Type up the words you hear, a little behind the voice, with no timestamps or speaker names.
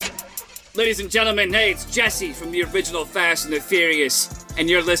Ladies and gentlemen, hey, it's Jesse from the original Fast and the Furious, and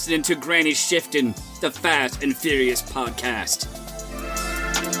you're listening to Granny Shifting, the Fast and Furious podcast.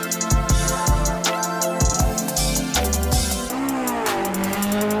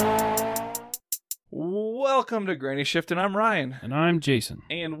 Welcome to Granny Shifting. I'm Ryan. And I'm Jason.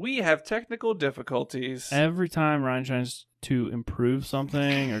 And we have technical difficulties. Every time Ryan tries to improve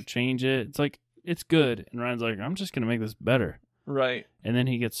something or change it, it's like, it's good. And Ryan's like, I'm just going to make this better. Right. And then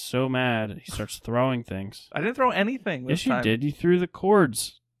he gets so mad, he starts throwing things. I didn't throw anything this time. Yes, you did. You threw the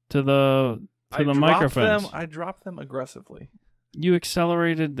cords to the microphones. I dropped them aggressively. You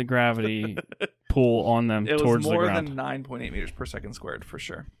accelerated the gravity pull on them towards the ground. It was more than 9.8 meters per second squared, for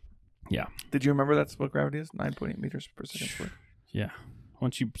sure. Yeah. Did you remember that's what gravity is? 9.8 meters per second squared. Yeah.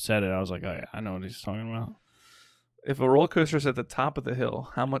 Once you said it, I was like, oh, yeah, I know what he's talking about. If a roller coaster is at the top of the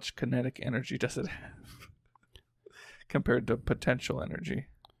hill, how much kinetic energy does it have compared to potential energy?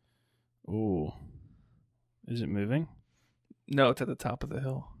 Ooh. Is it moving? No, it's at the top of the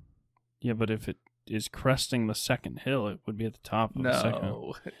hill. Yeah, but if it is cresting the second hill, it would be at the top of the second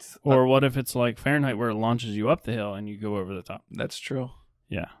hill. It's Or what if it's like Fahrenheit where it launches you up the hill and you go over the top? That's true.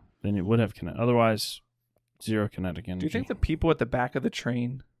 Yeah, then it would have kinetic. Otherwise, zero kinetic energy. Do you think the people at the back of the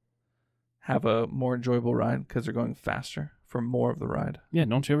train have a more enjoyable ride because they're going faster for more of the ride? Yeah,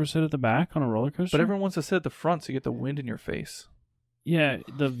 don't you ever sit at the back on a roller coaster? But everyone wants to sit at the front so you get the wind in your face. Yeah,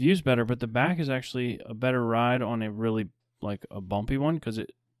 the view's better, but the back is actually a better ride on a really, like, a bumpy one because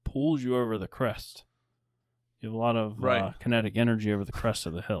it pulls you over the crest. You have a lot of kinetic energy over the crest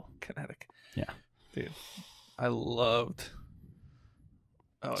of the hill. Kinetic. Yeah. Dude, I loved...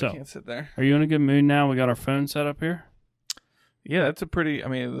 Oh, So, I can't sit there. Are you in a good mood now? We got our phone set up here? Yeah, that's a pretty... I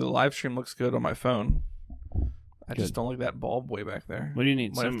mean, the live stream looks good on my phone. I Good. just don't like that bulb way back there. What do you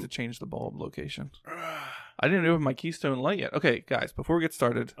need? Might have to change the bulb location. I didn't do it with my Keystone Light yet. Okay, guys, before we get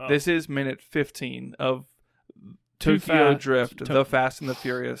started, this is minute 15 of Tokyo Drift, The Fast and the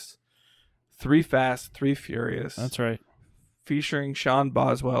Furious. 3 Fast, 3 Furious. That's right. Featuring Sean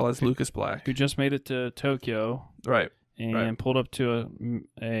Boswell as Lucas Black. Who just made it to Tokyo. Right. And pulled up to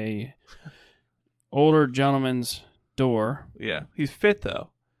a older gentleman's door. Yeah. He's fit,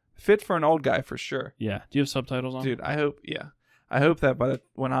 though. Fit for an old guy, for sure. Yeah. Do you have subtitles on? Dude, I hope that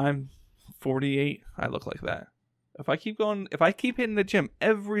when I'm 48, I look like that. If I keep hitting the gym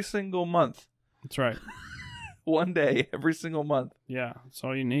every single month. That's right. One day, every single month. Yeah. That's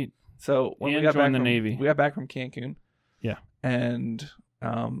all you need. So when we got back from Cancun. Yeah. And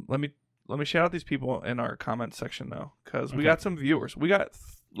let me shout out these people in our comment section though, because we got some viewers. We got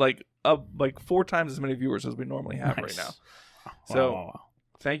like 4 times as many viewers as we normally have right now. So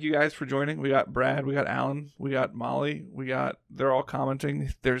thank you guys for joining. We got Brad, we got Alan, we got Molly, they're all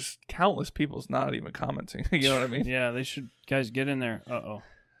commenting. There's countless people's not even commenting. You know what I mean? Yeah, they should. Guys, get in there.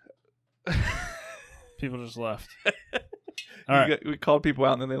 People just left. All right. We called people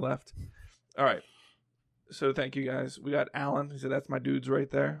out and then they left. All right. So thank you guys. We got Alan. He said that's my dudes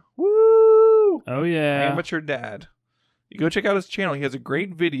right there. Woo! Oh yeah. Amateur dad. You go check out his channel. He has a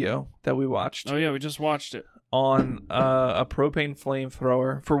great video that we watched. Oh yeah, we just watched it. On a propane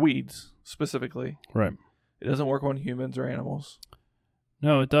flamethrower for weeds specifically. Right. It doesn't work on humans or animals.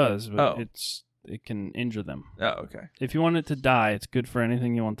 No, it does, but it can injure them. Oh, okay. If you want it to die, it's good for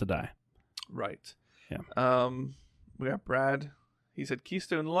anything you want to die. Right. Yeah. We got Brad. He said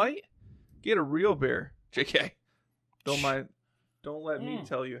Keystone Light. Get a real beer. JK. Don't let me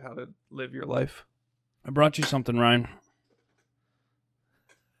tell you how to live your life. I brought you something, Ryan.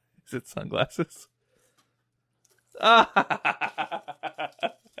 Is it sunglasses? I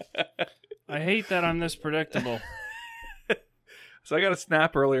hate that I'm this predictable. So I got a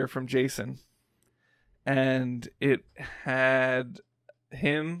snap earlier from Jason, and it had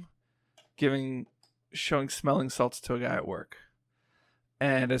him showing smelling salts to a guy at work.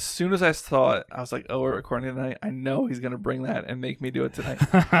 And as soon as I saw it, I was like, oh, we're recording tonight. I know he's going to bring that and make me do it tonight.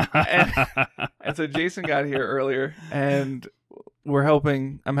 and so Jason got here earlier, and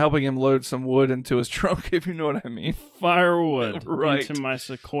I'm helping him load some wood into his trunk, if you know what I mean. Firewood right. into my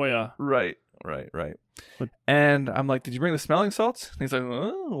Sequoia. Right. And I'm like, did you bring the smelling salts? And he's like,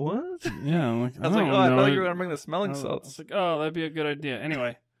 oh, what? Yeah. I'm like, I was like, I thought you were going to bring the smelling salts. I was like, oh, that'd be a good idea.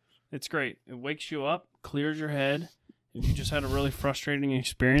 Anyway, it's great. It wakes you up, clears your head. If you just had a really frustrating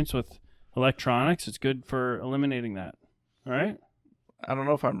experience with electronics, it's good for eliminating that. All right? I don't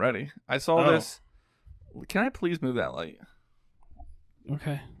know if I'm ready. I saw this. Can I please move that light?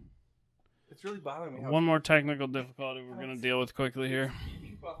 Okay. It's really bothering me. One more technical difficulty we're going to deal with quickly here.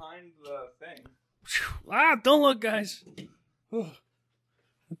 Behind the thing. Don't look, guys. It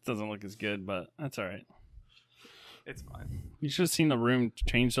doesn't look as good, but that's all right. It's fine. You should have seen the room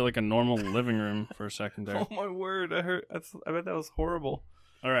change to like a normal living room for a second there. Oh my word! I bet that was horrible.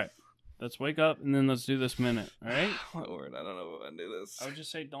 All right, let's wake up and then let's do this minute. All right. My word! I don't know if I can do this. I would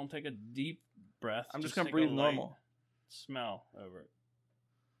just say don't take a deep breath. I'm just gonna take breathe a normal. light smell over it.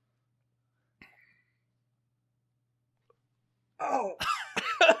 Oh.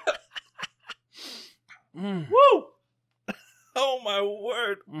 Woo! Oh my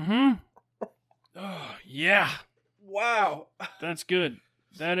word! Mm-hmm. Oh yeah. Wow. That's good.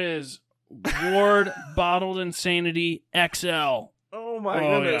 That is Ward Bottled Insanity XL. Oh my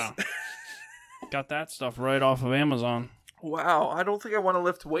goodness. Yeah. Got that stuff right off of Amazon. Wow. I don't think I want to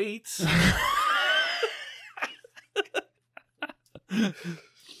lift weights.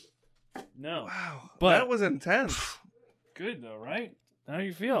 No. Wow. But that was intense. good though, right? How do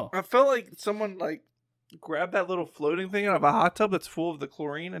you feel? I felt like someone like grabbed that little floating thing out of a hot tub that's full of the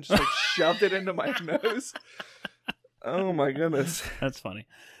chlorine and just like shoved it into my nose. Oh my goodness. That's funny.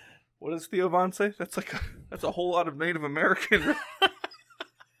 What does Theo Von say? That's a whole lot of Native American.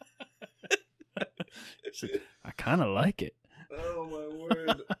 I kind of like it. Oh my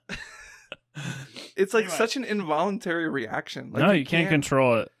word. It's like Anyway. such an involuntary reaction. Like, No, you can't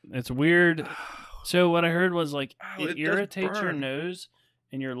control it. It's weird. So what I heard was like Oh, it it does irritates your burn. nose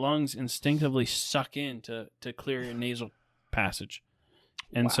and your lungs instinctively suck in to clear your nasal passage.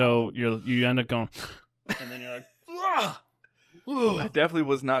 And Wow. so you end up going and then you're like I definitely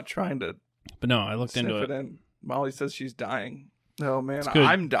was not trying to but no, I looked sniff into it it. in. Molly says she's dying. Oh man, It's good.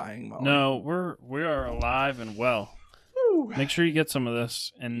 I'm dying, Molly. No, we are alive and well. Woo. Make sure you get some of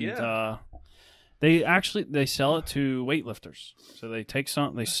this and Yeah. they sell it to weightlifters. So they take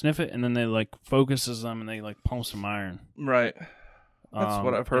some, they sniff it, and then they like focuses them, and they like pump some iron. Right. That's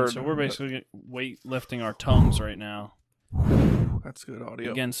what I've and heard. So we're basically weightlifting our tongues right now That's good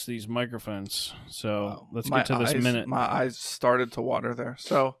audio. against these microphones. So Wow. let's My get to this eyes- minute. My eyes started to water there.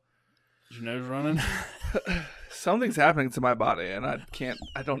 So Is your nose running? something's happening to my body, and I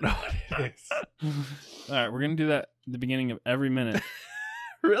don't know what it is. All right, we're gonna do that at the beginning of every minute.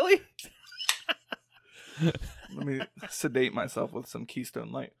 Really? Let me sedate myself with some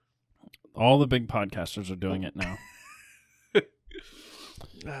Keystone Light. All the big podcasters are doing it now.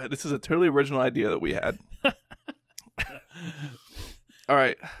 This is a totally original idea that we had. All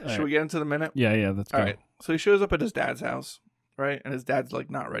right. Should right. we get into the minute? Yeah, that's All good. right. So he shows up at his dad's house, right? And his dad's like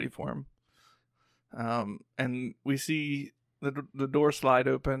not ready for him. And we see the door slide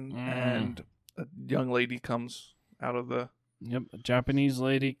open, and a young lady comes out of the. Yep, a Japanese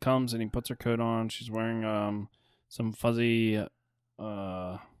lady comes and he puts her coat on. She's wearing some fuzzy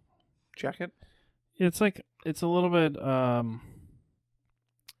jacket. it's a little bit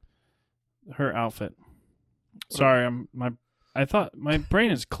her outfit. Sorry, I thought my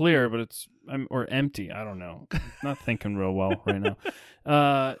brain is clear, but or empty. I don't know. I'm not thinking real well right now.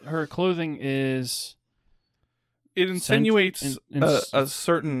 Her clothing is. It insinuates in- a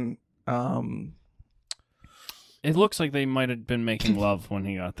certain. It looks like they might have been making love when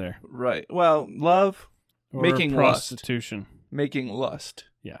he got there. Right. Well, love, Or making lust. prostitution. Making lust.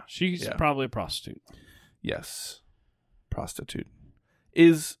 Yeah, she's Yeah. probably a prostitute. Yes. Prostitute.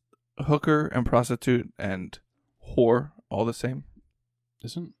 Is hooker and prostitute and whore all the same?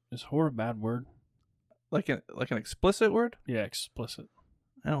 Is whore a bad word? Like an explicit word? Yeah, explicit.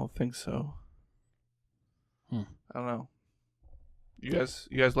 I don't think so. Hmm. I don't know. You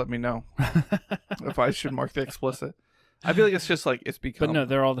guys let me know if I should mark the explicit. I feel like it's just like it's become. But no,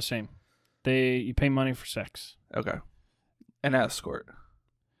 they're all the same. You pay money for sex. Okay. An escort.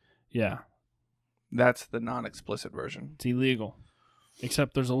 Yeah, That's the non-explicit version. it's illegal.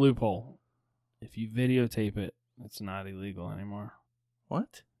 Except there's a loophole. If you videotape it, it's not illegal anymore.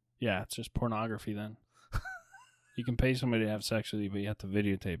 What? Yeah, it's just pornography then. You can pay somebody to have sex with you, but you have to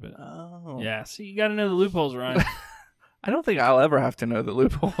videotape it. Oh. Yeah, see, you got to know the loopholes, Ryan. I don't think I'll ever have to know the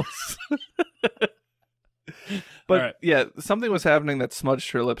loopholes. But All right. yeah, something was happening that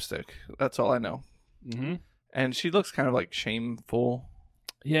smudged her lipstick. That's all I know. Mm-hmm. And she looks kind of like shameful.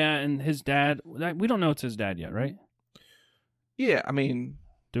 Yeah, and his dad, we don't know it's his dad yet, right? Yeah, I mean,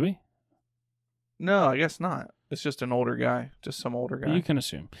 Do we? no, I guess not. It's just an older guy, just some older guy. You can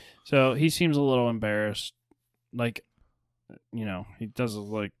assume. So he seems a little embarrassed. Like, he does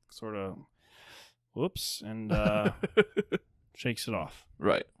like sort of, whoops, and shakes it off.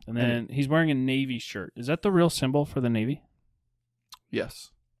 Right. And then he's wearing a Navy shirt. Is that the real symbol for the Navy? Yes.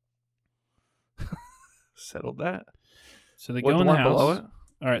 Settled that. So they What, go the in the one house. below it?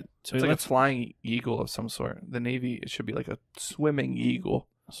 All right. So It's like a let's flying eagle of some sort. The Navy, it should be like a swimming eagle.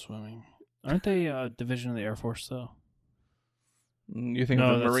 swimming. Aren't they a division of the Air Force though? You think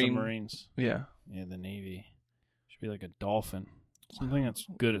No, of the that's Marine? the Marines. Yeah. Yeah, the Navy. Should Should be like a dolphin. Something that's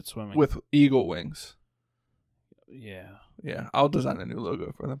good at swimming. With eagle wings. Yeah. Yeah, I'll design a new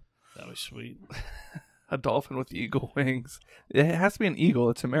logo for them. That'd be sweet. A dolphin with eagle wings. It has to be an eagle.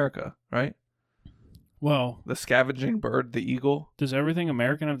 It's America, right? Well, The scavenging bird, the eagle. does everything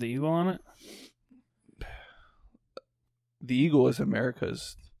American have the eagle on it? The eagle is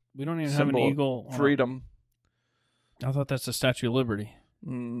America's We don't even have an symbol of eagle. freedom. I thought that's the Statue of Liberty.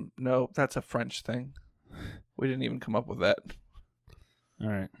 No, that's a French thing. We didn't even come up with that. All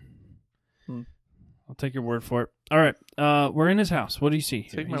right. Hmm. I'll take your word for it. All right. We're in his house. What do you see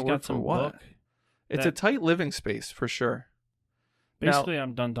here? Take my He's word got for some what? book. It's a tight living space for sure. Basically,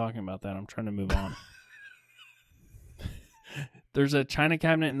 I'm done talking about that. I'm trying to move on. There's a china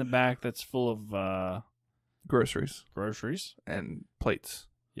cabinet in the back that's full of Groceries groceries. and plates.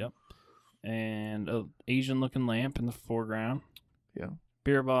 Yep. And a Asian-looking lamp in the foreground. Yeah.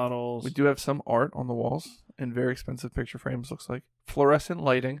 Beer bottles. We do have some art on the walls in very expensive picture frames, looks like. Fluorescent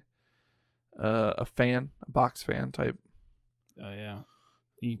lighting. A fan, a box fan type. Oh, yeah.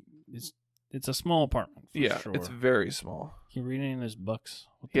 It's a small apartment, for sure. It's very small. Can you read any of his books?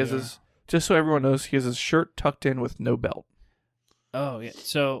 He has his, just so everyone knows, he has his shirt tucked in with no belt. Oh, yeah.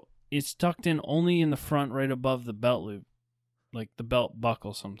 So it's tucked in only in the front right above the belt loop, like the belt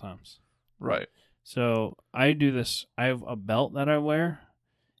buckle sometimes. Right. So I do this. I have a belt that I wear,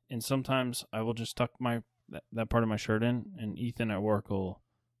 and sometimes I will just tuck that part of my shirt in, and Ethan at work he'll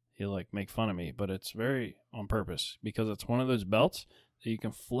like make fun of me, but it's very on purpose because it's one of those belts that you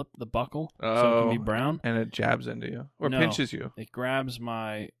can flip the buckle so it can be brown. And it jabs into you or No, pinches you. It grabs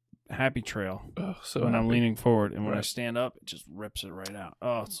my happy trail So when I'm happy. leaning forward, and when I Right. stand up, it just rips it right out.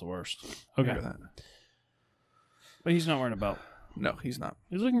 Oh, it's the worst. I Okay. hear that. But he's not wearing a belt. No, he's not.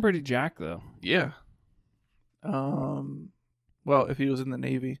 He's looking pretty jacked, though. Yeah. Well, if he was in the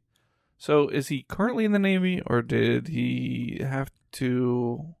Navy. So is he currently in the Navy, or did he have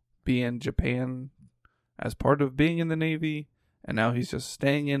to be in Japan as part of being in the Navy, and now he's just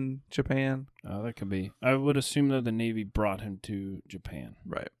staying in Japan? That could be. I would assume, though, the Navy brought him to Japan.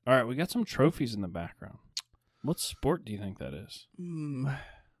 Right. All right, we got some trophies in the background. What sport do you think that is? Mm,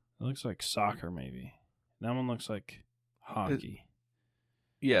 It looks like soccer, maybe. That one looks like hockey.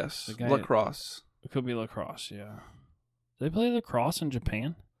 yes, The guy- lacrosse. It could be lacrosse, yeah. Do they play lacrosse in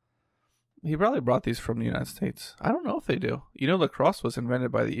Japan? He probably brought these from the United States. I don't know if they do. You know, lacrosse was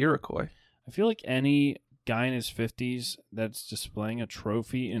invented by the Iroquois. I feel like any guy in his 50s that's displaying a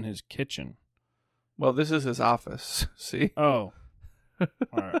trophy in his kitchen. Well, this is his office. See? Oh. All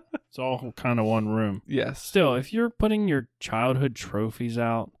right. It's all kind of one room. Yes. Still, if you're putting your childhood trophies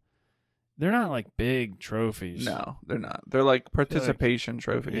out, they're not like big trophies. No, they're not. They're like participation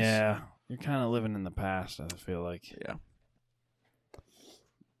trophies. Yeah. You're kind of living in the past, I feel like. Yeah.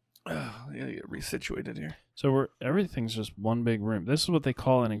 I gotta get resituated here. So everything's just one big room. This is what they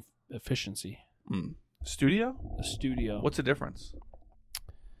call an efficiency. Studio? A studio. What's the difference?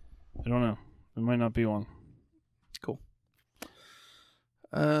 I don't know. There might not be one. Cool.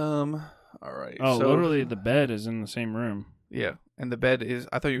 All right. Oh, so, literally the bed is in the same room. Yeah, and the bed is.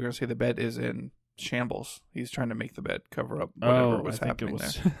 I thought you were gonna say the bed is in shambles. He's trying to make the bed cover up whatever was happening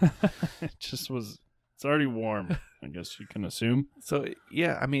there. It just was. It's already warm. I guess you can assume. So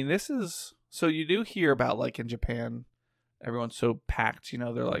yeah, I mean, this is. So you do hear about like in Japan, everyone's so packed. You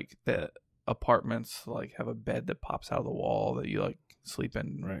know, they're like the apartments like have a bed that pops out of the wall that you like sleep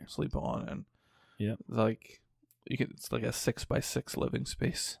on, and yeah, like you can. It's like a 6x6 living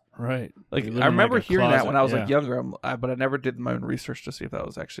space. Right. Like You live I in, remember like, a hearing that closet, when I was yeah. like younger, but I never did my own research to see if that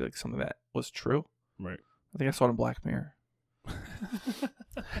was actually like something that was true. Right. I think I saw it in Black Mirror.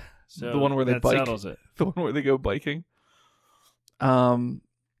 So The one where they that bike. settles it. The one where they go biking. We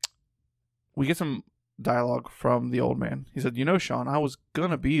get some dialogue from the old man. He said, "You know, Sean, I was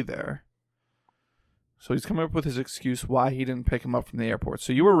gonna be there." So he's coming up with his excuse why he didn't pick him up from the airport.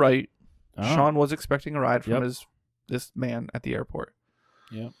 So you were right. Oh. Sean was expecting a ride from Yep. this man at the airport.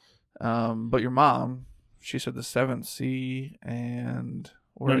 Yep. But your mom, she said the 7th C and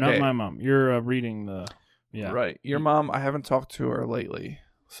No, not my mom. You're reading the. Yeah. Right. Your mom, I haven't talked to her lately,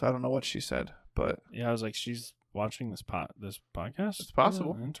 so I don't know what she said, but Yeah, I was like, she's watching this podcast? It's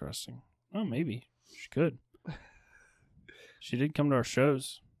possible. Oh, interesting. Oh, maybe. She could. She did come to our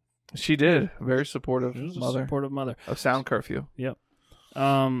shows. she did. Very supportive She was mother a supportive mother. of Sound Curfew.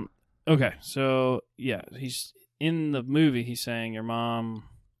 Okay, so yeah, he's in the movie. He's saying your mom.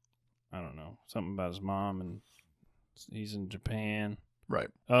 I don't know, something about his mom, and he's in Japan. Right.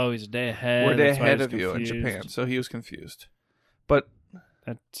 Oh, he's a day ahead. We're a day that's why ahead he's of you in confused. Japan, so he was confused. But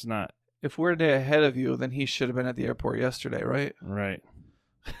That's not if we're a day ahead of you, then he should have been at the airport yesterday, right? right.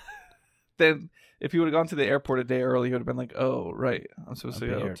 Then If he would have gone to the airport a day early, he would have been like, "Oh, right, I'm supposed to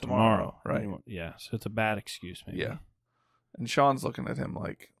go tomorrow." Right? Yeah. So it's a bad excuse, maybe. Yeah. And Sean's looking at him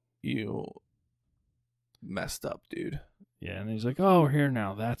like, "You messed up, dude." Yeah, and he's like, "Oh, we're here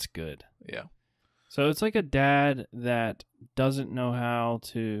now. That's good." Yeah. So it's like a dad that doesn't know how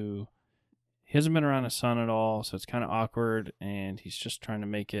to. He hasn't been around his son at all, so it's kind of awkward, and he's just trying to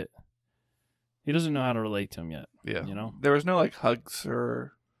make it. He doesn't know how to relate to him yet. Yeah. You know? There was no like hugs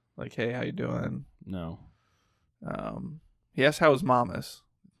or like, "Hey, how you doing?" No. He asked how his mom is.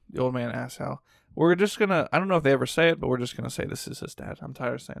 The old man asked how. We're just gonna. I don't know if they ever say it, but we're just gonna say this is his dad. I'm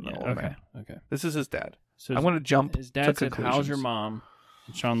tired of saying the old man. Okay. This is his dad. So I'm gonna jump. His dad to said, conclusions. "How's your mom?"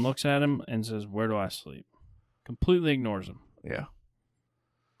 And Sean looks at him and says, "Where do I sleep?" Completely ignores him. Yeah.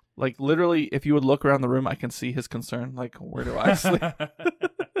 Like literally, if you would look around the room, I can see his concern. Like, where do I sleep?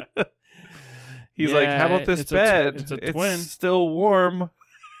 He's like, "How about this bed? It's a twin. It's still warm."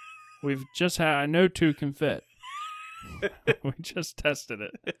 We've just had. I know 2 can fit. We just tested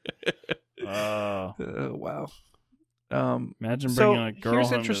it. Wow. Imagine so bringing a girl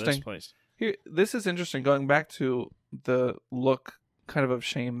home to this place. This is interesting. Going back to the look, kind of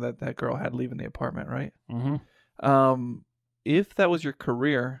shame that girl had leaving the apartment, right? Mm-hmm. If that was your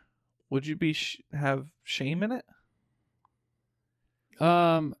career, would you be have shame in it?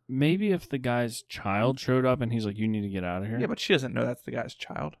 Maybe if the guy's child showed up and he's like, "You need to get out of here." Yeah, but she doesn't know that's the guy's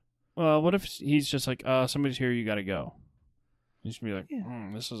child. Well, what if he's just like, "Somebody's here, you got to go." You should be like,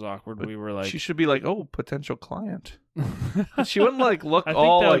 "This is awkward." But we were like, she should be like, "Oh, potential client." She wouldn't like look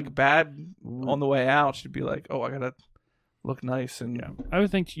all like bad on the way out. She'd be like, "Oh, I gotta look nice." And yeah, I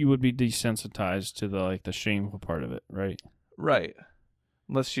would think you would be desensitized to the shameful part of it, right? Right.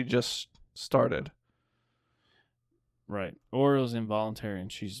 Unless she just started. Right. Or it was involuntary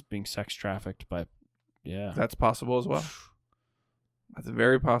and she's being sex trafficked by, yeah. That's possible as well. That's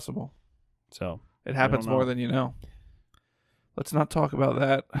very possible. So it happens more than you know. Let's not talk about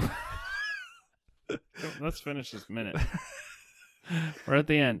that. Let's finish this minute. We're at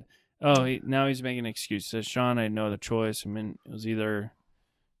the end. Oh, now he's making an excuse. He says, "Sean, I had no other choice. I mean, it was either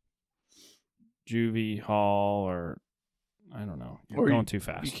juvie hall or I don't know. You're going too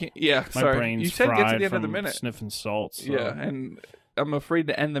fast. You can't. Yeah, my sorry. brain's you said fried get to the end of the from minute. Sniffing salts. So. Yeah, and I'm afraid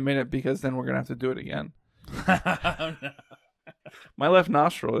to end the minute because then we're gonna have to do it again. Oh, no. My left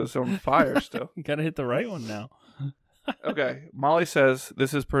nostril is on fire still. You gotta hit the right one now. Okay, Molly says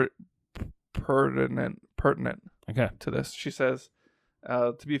this is pertinent. Okay. To this, she says,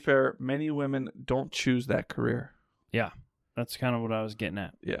 to be fair, many women don't choose that career. Yeah, that's kind of what I was getting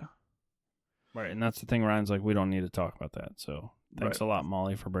at. Yeah. Right, and that's the thing. Ryan's like, we don't need to talk about that. So thanks a lot,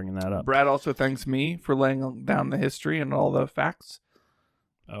 Molly, for bringing that up. Brad also thanks me for laying down the history and all the facts.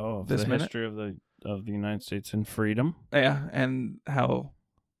 Oh, the history of the United States and freedom. Yeah, and how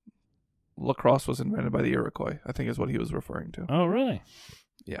lacrosse was invented by the Iroquois, I think is what he was referring to. Oh, really?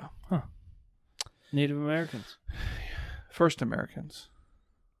 Yeah. Huh. Native Americans. First Americans.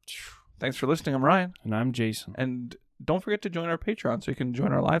 Thanks for listening. I'm Ryan. And I'm Jason. And don't forget to join our Patreon so you can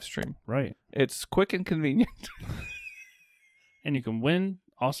join our live stream. Right. It's quick and convenient. And you can win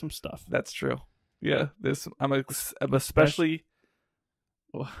awesome stuff. That's true. Yeah. I'm especially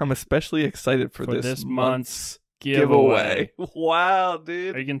excited for this month's giveaway. Wow,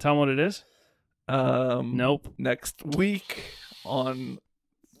 dude. Are you going to tell them what it is? Nope. Next week on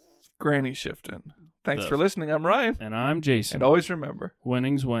Granny Shifting. Thanks for listening. I'm Ryan. And I'm Jason. And always remember,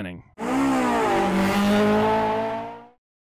 winning's winning.